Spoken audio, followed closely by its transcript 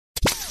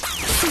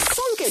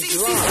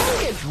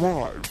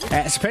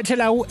Drive.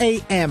 Siphethela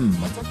u-AM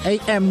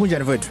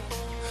kunjani mfethu?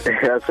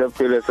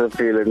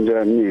 Siyaphila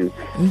njani?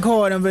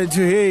 Ngikhona mfethu.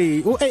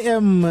 Hey,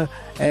 u-AM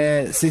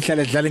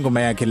sihlala sidlala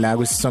ingoma yakhe la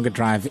kuSonke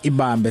Drive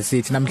ibambe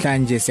sithi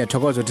namhlanje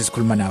siyathokoza ukuthi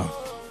sikhuluma nawe.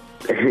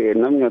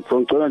 Nami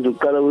ngiyacela nje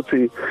ukuqala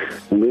ukuthi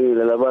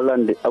ngile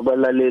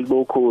abalaleli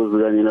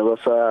bokhozi kanye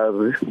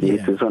nabasazi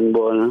ngithi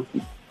sanibona.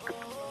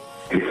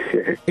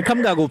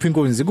 Iqhamuka kuphi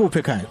inkunzi kuphi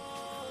ekhaya?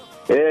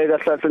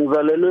 Kahlahla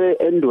ngizalelwe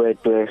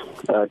eNdwedwe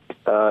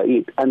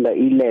under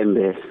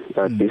iLembe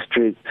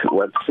district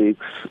Ward 6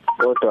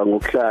 kodwa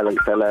ngokuhlala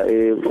ngihlala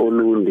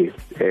eOlundi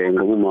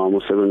ngomama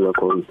usebenza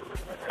khona.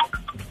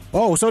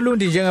 Oh,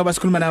 uSolundi njengoba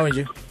sikhuluma nawe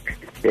nje.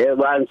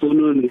 Bani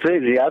Solundi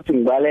seji yathi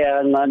ngibale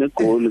kancane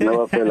eGoli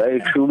ngoba phela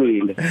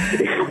ayishubile.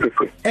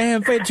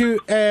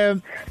 Mfethu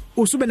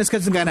usube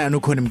nesikhathi singanani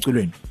ukhona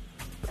emculweni?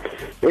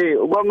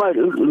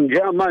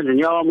 Njengamanje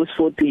nyawami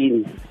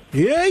us14.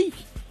 Hey.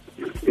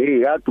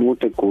 Yathi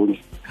umude eGoli.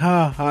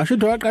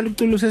 Should waqala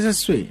ukucula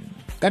usesesweni.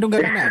 Kanti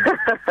ungakanani?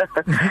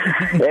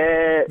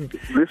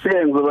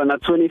 Bese ngizoba na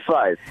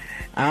 25.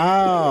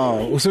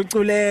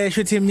 Usucule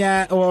shuthi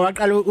iminyaka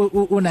waqala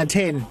una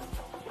 10.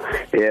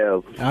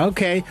 Yeah.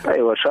 Okay.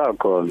 Hayi washaya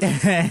khona.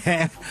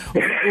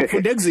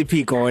 Ufunde kuziphi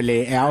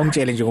igole?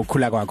 Awungitshele nje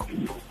ngokukhula kwakho.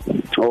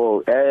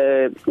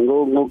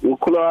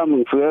 Ngokukhula kwami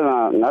ngifike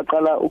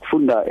ngaqala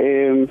ukufunda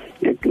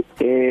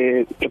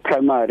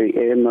primary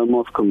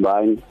eMamos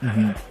Combined.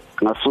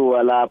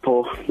 Ngasuka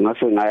lapho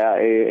ngase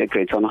ngaya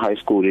eGreyton High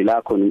School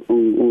la khona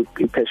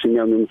ipassion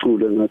yami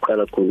ngomculo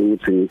ngaqala khona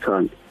ukuthi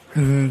ngithande.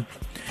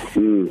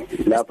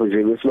 Lapho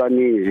nje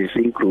besibaningi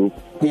sigroup.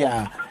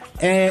 Yeah.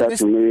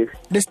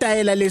 Le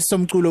style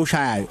lesomculo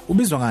ushayayo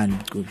ubizwa ngani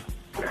umculo?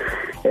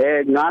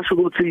 Ngasho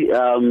ukuthi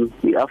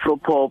iAfro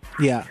pop.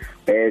 Yeah.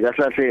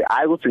 Kahle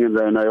hayi ukuthi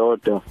ngenza yona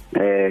yodwa.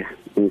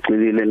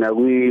 Ngicilile na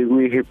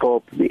kwi hip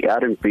hop,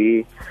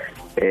 R&B.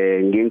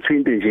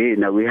 Ngingithinte nje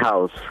na kwi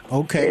house.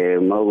 Okay.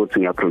 Mawukuthi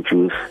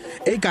ngiyaproduce.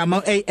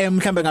 Igama AM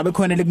mhlambe ngabe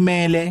khona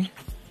likumele.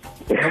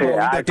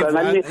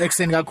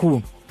 Accent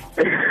kakhulu.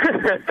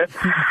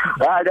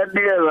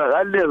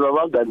 Kandiza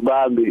abangani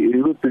bami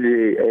ukuthi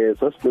nje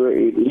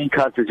sasibe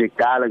ikhathi nje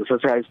kudala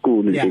ngisase high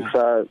school nje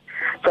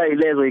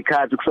sayilezo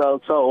ikhathi kusa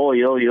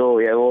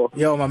yo yabo.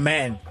 Yo my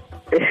man.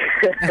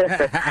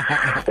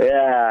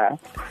 Yeah.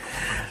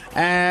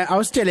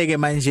 Awusitsheleke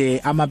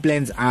manje ama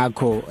plans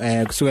akho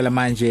kusukela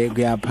manje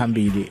kuya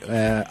phambili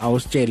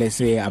awusitshele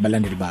se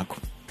abalandeli bakho.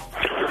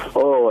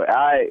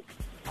 Hayi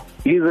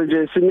yize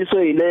nje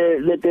simiswe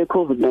ile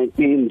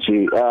COVID-19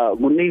 nje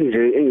kuningi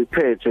nje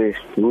engiphethe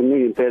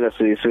kuningi impela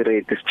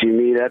siready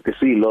sijimile kade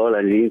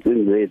siyilola nje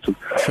insizwe zethu.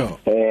 Sure.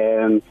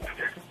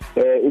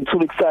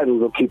 Into exciting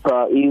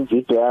uzokhipha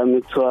ivideo yami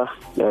ekuthiwa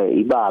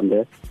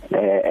ibambe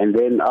and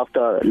then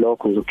after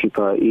lokho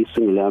uzokhipha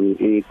isingle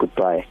yami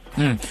goodbye.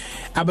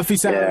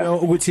 Abafisa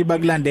ukuthi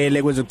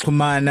bakulandele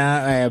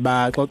kwezokuxhumana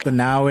baxoxe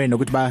nawe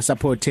nokuthi ba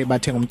support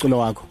bathenga umculo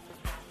wakho.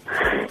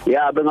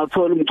 Yeah,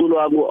 bengathola umculo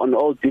wami on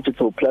all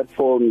digital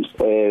platforms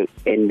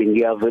and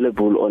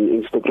ngiavailable on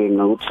Instagram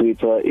na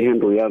Twitter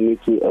ihandle yami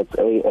ithi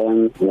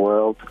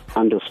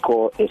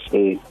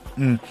 @amworld_SA.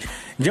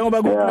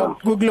 Njengoba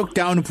ku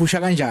lockdown uphusha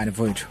kanjani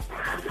mfowethu?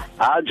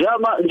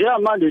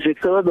 Njengamanje nje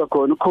kusebenza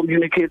khona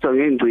ucommunicator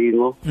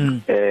ngengcingo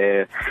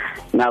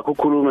nakho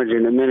ukukhuluma nje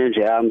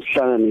nemanager yami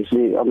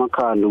sihlanganise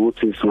amakhanda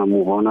ukuthi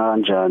singamuvona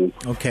kanjani.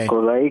 Okay.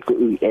 Ngoba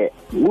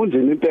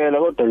kunzima impela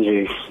kodwa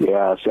nje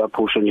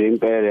siyaphusha nje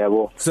impela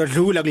yabo.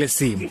 Sodlula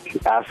kulesimo.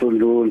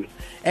 Asodlula.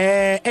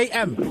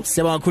 AM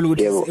siyabonga kakhulu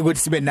ukuthi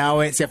sibe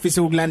nawe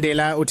siyafisa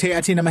ukulandela uthe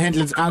athina ama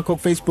handles akho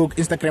ku Facebook,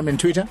 Instagram and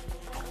Twitter.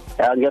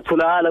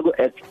 Ngiyatholakala ku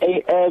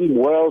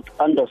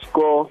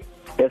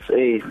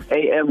 @amworld_SA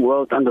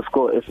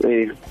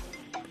 @amworld_SA.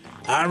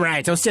 All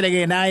right,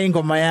 awusitshele naye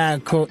ingoma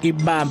yakho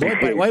ibambe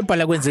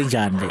wayibhala kwenze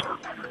njani le?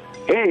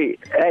 Hey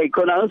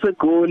khona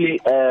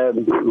useGoli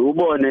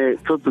ubone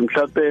thothi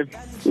mhlawumbe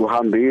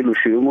uhambile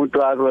ushiya umuntu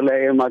wakho la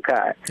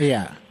emakhaya.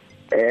 Yeah.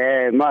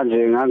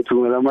 Manje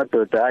ngangithungela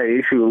amadoda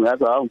ayishu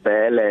ngathi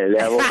awubhelele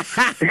yabo.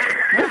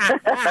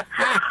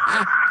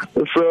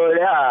 So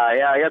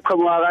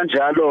yaqhamuka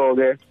kanjalo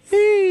ke.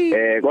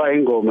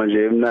 Kwayingoma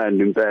nje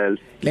emnandi impela.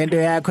 Lento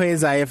yakho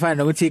ezayo efana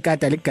nokuthi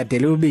ikada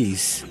ligadele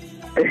ubisi.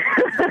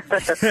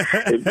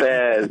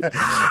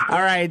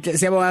 All right,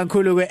 siyabonga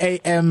kakhulu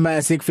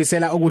kweAM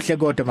sikufisela okuhle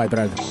kodwa my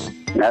brother.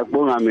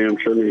 Ngiyabonga mina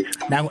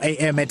mhlonishwa. Nangu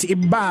AM ethi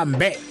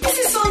ibambe.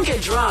 Isonke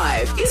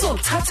Drive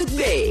izokuthatha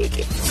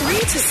kubeke 3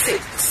 to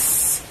 6.